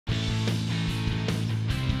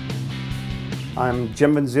I'm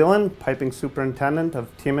Jim Van Zeelen, Piping Superintendent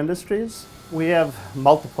of Team Industries. We have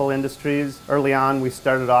multiple industries. Early on we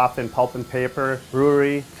started off in pulp and paper,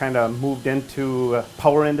 brewery, kind of moved into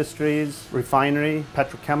power industries, refinery,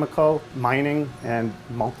 petrochemical, mining, and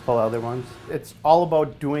multiple other ones. It's all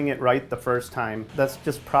about doing it right the first time. That's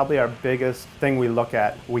just probably our biggest thing we look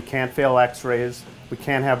at. We can't fail x-rays, we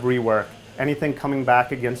can't have rework. Anything coming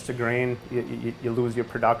back against a grain, you lose your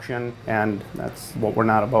production, and that's what we're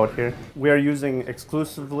not about here. We are using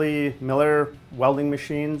exclusively Miller welding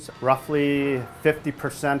machines, roughly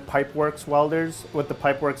 50% Pipeworks welders. With the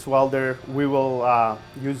Pipeworks welder, we will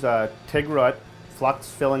use a TIG root, flux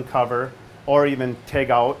fill and cover, or even TIG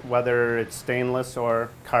out, whether it's stainless or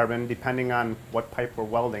carbon, depending on what pipe we're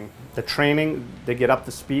welding. The training, they get up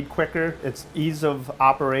to speed quicker. It's ease of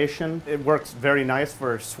operation. It works very nice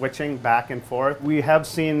for switching back and forth. We have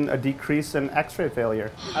seen a decrease in x-ray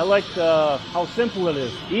failure. I like how simple it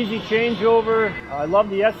is. Easy changeover. I love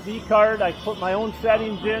the SD card. I put my own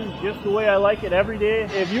settings in just the way I like it every day.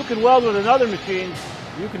 If you can weld with another machine,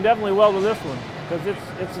 you can definitely weld with this one, because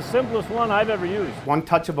it's the simplest one I've ever used. One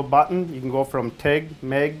touch of a button, you can go from TIG,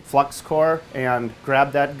 MIG, flux core, and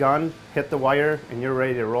grab that gun, hit the wire, and you're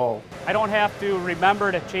ready to roll. I don't have to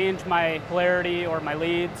remember to change my polarity or my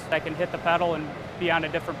leads. I can hit the pedal and be on a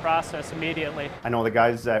different process immediately. I know the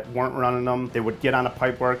guys that weren't running them, they would get on a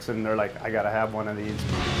Pipeworks and they're like, I gotta have one of these.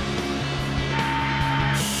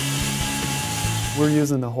 We're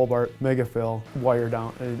using the Hobart Megafill wire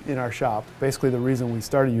down in our shop. Basically the reason we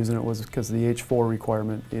started using it was because of the H4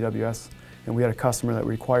 requirement, AWS, and we had a customer that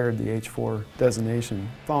required the H4 designation.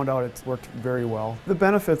 Found out it worked very well. The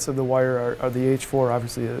benefits of the wire are the H4,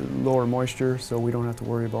 obviously lower moisture, so we don't have to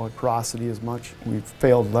worry about porosity as much. We've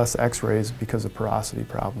failed less x-rays because of porosity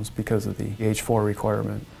problems, because of the H4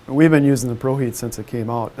 requirement. We've been using the ProHeat since it came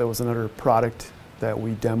out. That was another product that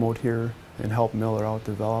we demoed here and helped Miller out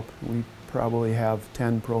develop. We probably have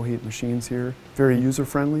 10 ProHeat machines here. Very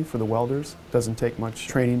user-friendly for the welders. Doesn't take much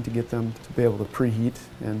training to get them to be able to preheat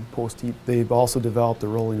and post-heat. They've also developed a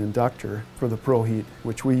rolling inductor for the ProHeat,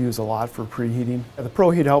 which we use a lot for preheating. The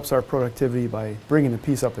ProHeat helps our productivity by bringing the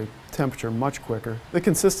piece up to temperature much quicker. The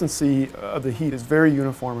consistency of the heat is very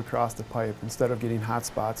uniform across the pipe. Instead of getting hot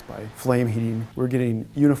spots by flame heating, we're getting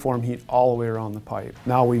uniform heat all the way around the pipe.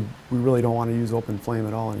 Now we really don't want to use open flame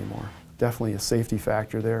at all anymore. Definitely a safety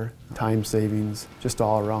factor there, time savings, just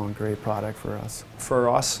all around great product for us. For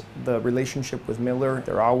us, the relationship with Miller,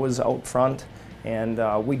 they're always out front, and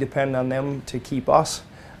we depend on them to keep us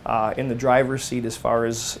in the driver's seat as far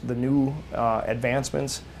as the new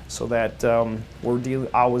advancements, so that we're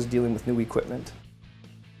always dealing with new equipment.